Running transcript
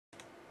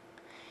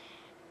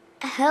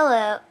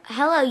Hello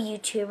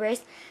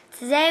YouTubers.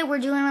 Today we're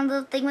doing a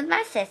little thing with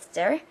my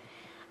sister.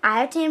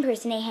 I have to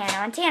impersonate Hannah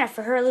Montana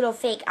for her little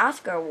fake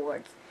Oscar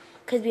awards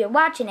because we were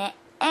watching it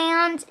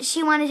and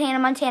she wanted Hannah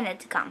Montana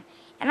to come.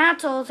 And I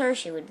told her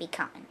she would be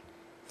coming.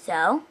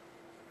 So,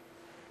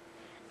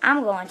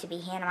 I'm going to be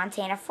Hannah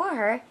Montana for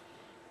her,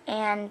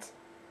 and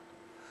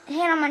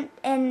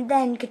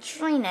then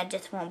Katrina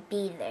just won't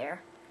be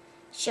there.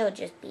 She'll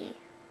just be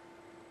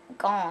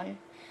gone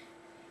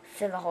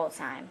for the whole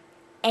time.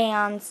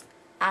 And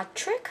I'll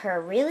trick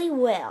her really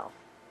well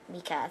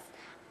because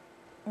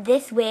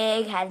this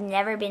wig has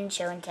never been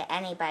shown to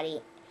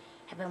anybody.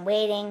 I've been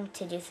waiting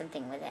to do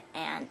something with it,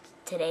 and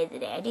today's the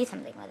day I do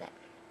something with it.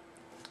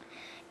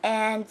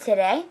 And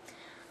today,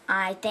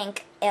 I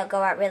think it'll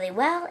go out really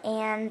well,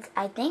 and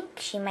I think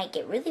she might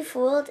get really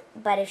fooled,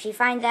 but if she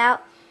finds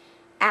out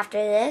after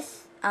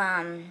this,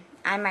 I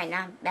might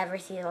not ever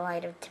see the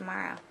light of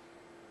tomorrow.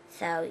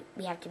 So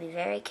we have to be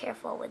very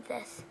careful with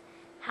this,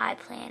 how I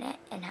plan it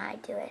and how I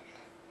do it.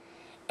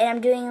 And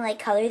I'm doing like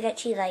colors that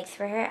she likes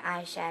for her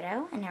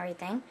eyeshadow and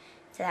everything,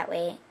 so that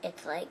way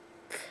it's like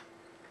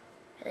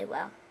really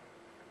well.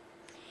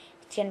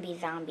 It's gonna be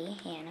Zombie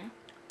Hannah.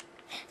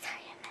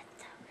 Sorry, I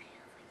messed up.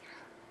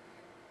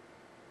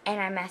 And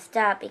I messed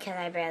up because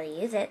I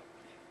barely use it.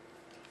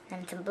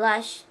 And some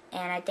blush,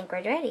 and I think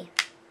we're ready.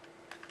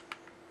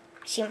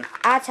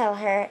 I'll tell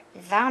her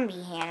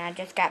Zombie Hannah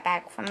just got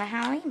back from a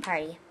Halloween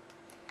party.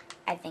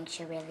 I think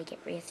she'll really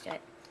get used to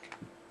it.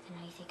 So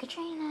now you say,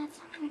 Katrina, it's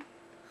time.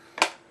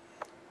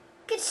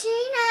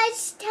 Katrina,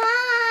 it's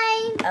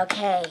time.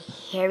 Okay,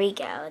 here we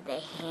go. The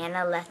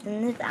Hannah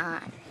lesson is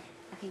on.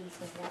 Okay, you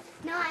say that.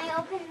 No, I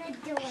opened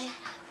the door. Okay,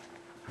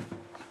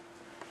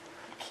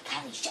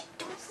 Kylee, shut.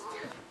 Don't stop.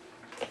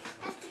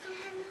 I have to come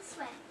in this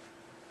way.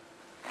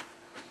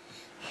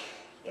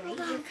 You're right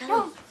here,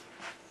 Kylee.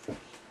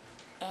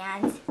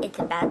 And it's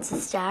about to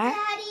start.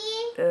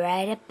 Daddy.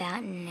 Right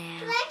about now.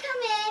 Can I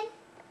come in?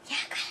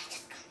 Yeah, Kylee,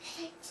 just come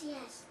in.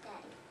 Yes,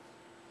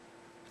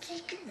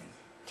 Daddy. Get in.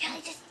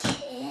 Kylee, just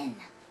get in.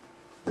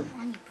 Come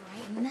on, you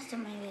bright. You messed up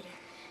my video.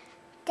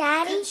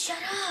 Daddy. God,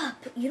 shut up.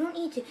 You don't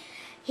need to.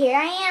 Here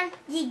I am.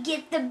 You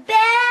get the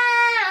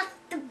best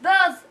of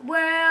both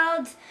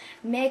worlds.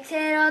 Mix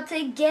it all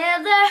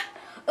together.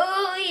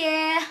 Oh,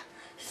 yeah.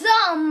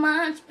 So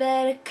much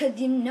better, 'cause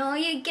you know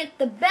you get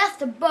the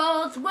best of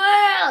both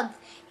worlds.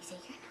 You say,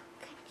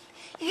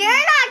 You're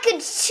not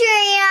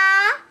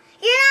Katrina.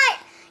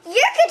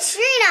 You're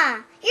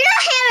Katrina. You're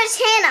not Hannah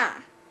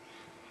Montana.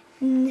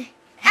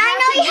 I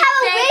know you have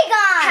a wig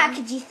on. How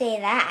could you say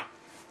that?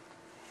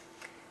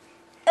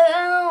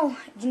 Oh,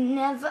 you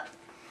never.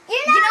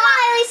 You're not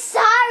Miley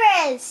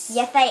Cyrus.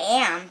 Yes, I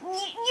am.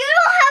 You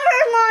don't have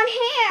her long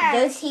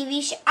hair. Those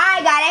TV shows.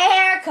 I got a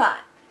haircut.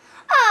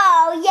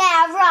 Oh,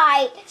 yeah,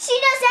 right. She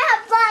doesn't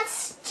have blonde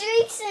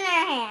streaks in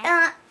her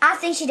hair. I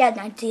think she does.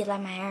 Now, do you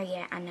like my hair?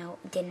 Yeah, I know.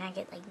 Didn't I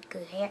get like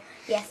good hair?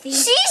 Yeah, see?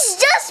 She's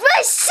just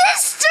my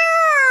sister.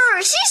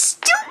 She's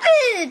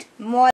stupid. More